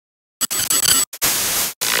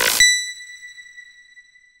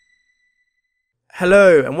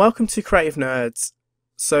Hello and welcome to Creative Nerds.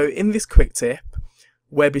 So in this quick tip,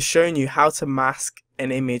 we'll be showing you how to mask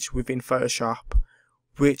an image within Photoshop,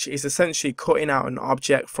 which is essentially cutting out an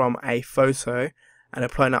object from a photo and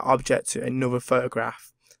applying that object to another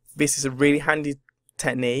photograph. This is a really handy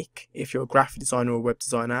technique if you're a graphic designer or web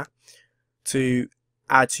designer to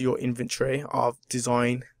add to your inventory of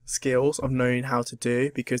design skills of knowing how to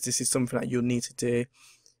do, because this is something that you'll need to do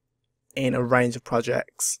in a range of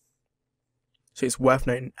projects. So it's worth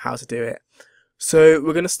knowing how to do it. So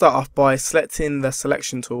we're going to start off by selecting the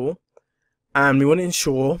selection tool, and we want to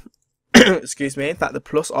ensure excuse me, that the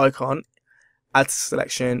plus icon add to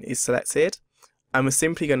selection is selected, and we're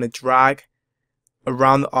simply going to drag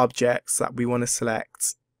around the objects that we want to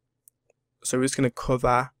select. So we're just going to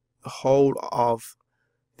cover the whole of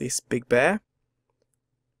this big bear.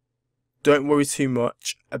 Don't worry too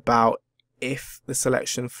much about if the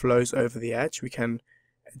selection flows over the edge. We can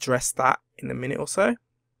address that in a minute or so.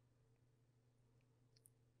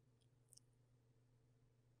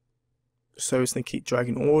 So we're just going to keep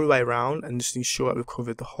dragging all the way around and just ensure that we've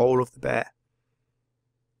covered the whole of the bear.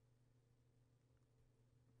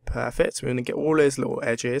 Perfect. So we're going to get all those little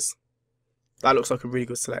edges. That looks like a really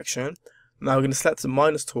good selection. Now we're going to select the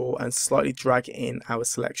minus tool and slightly drag in our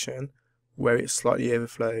selection where it's slightly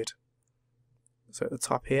overflowed. So at the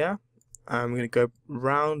top here, and we're going to go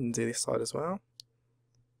round and do this side as well.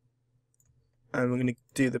 And we're going to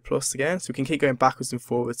do the plus again, so we can keep going backwards and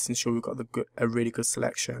forwards to ensure we've got a really good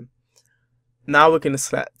selection. Now we're going to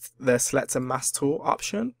select the Select a Mask tool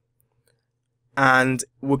option, and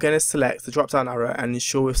we're going to select the drop down arrow and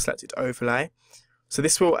ensure we've selected overlay. So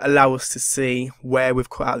this will allow us to see where we've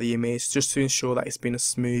cut out the image, just to ensure that it's been a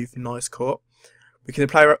smooth, nice cut. We can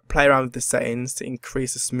play around with the settings to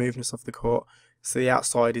increase the smoothness of the cut, so the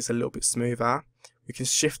outside is a little bit smoother. We can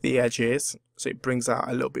shift the edges so it brings out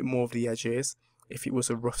a little bit more of the edges if it was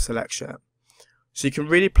a rough selection. So you can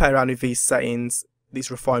really play around with these settings,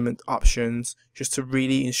 these refinement options, just to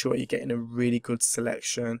really ensure you're getting a really good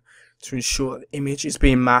selection, to ensure that the image is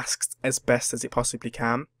being masked as best as it possibly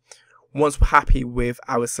can. Once we're happy with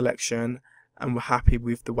our selection and we're happy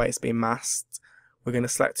with the way it's being masked, we're going to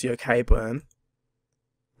select the OK button,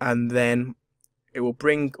 and then it will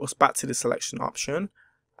bring us back to the selection option,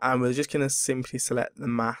 and we're just going to simply select the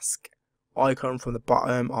mask icon from the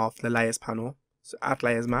bottom of the layers panel. So add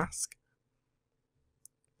layers mask,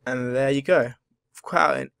 and there you go. We've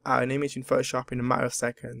cut out an image in Photoshop in a matter of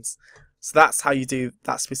seconds. So that's how you do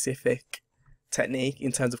that specific technique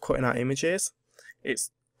in terms of cutting out images. It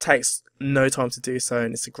takes no time to do so,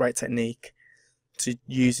 and it's a great technique to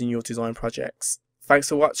use in your design projects. Thanks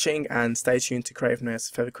for watching, and stay tuned to Creative Nerds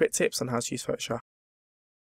for further quick tips on how to use Photoshop.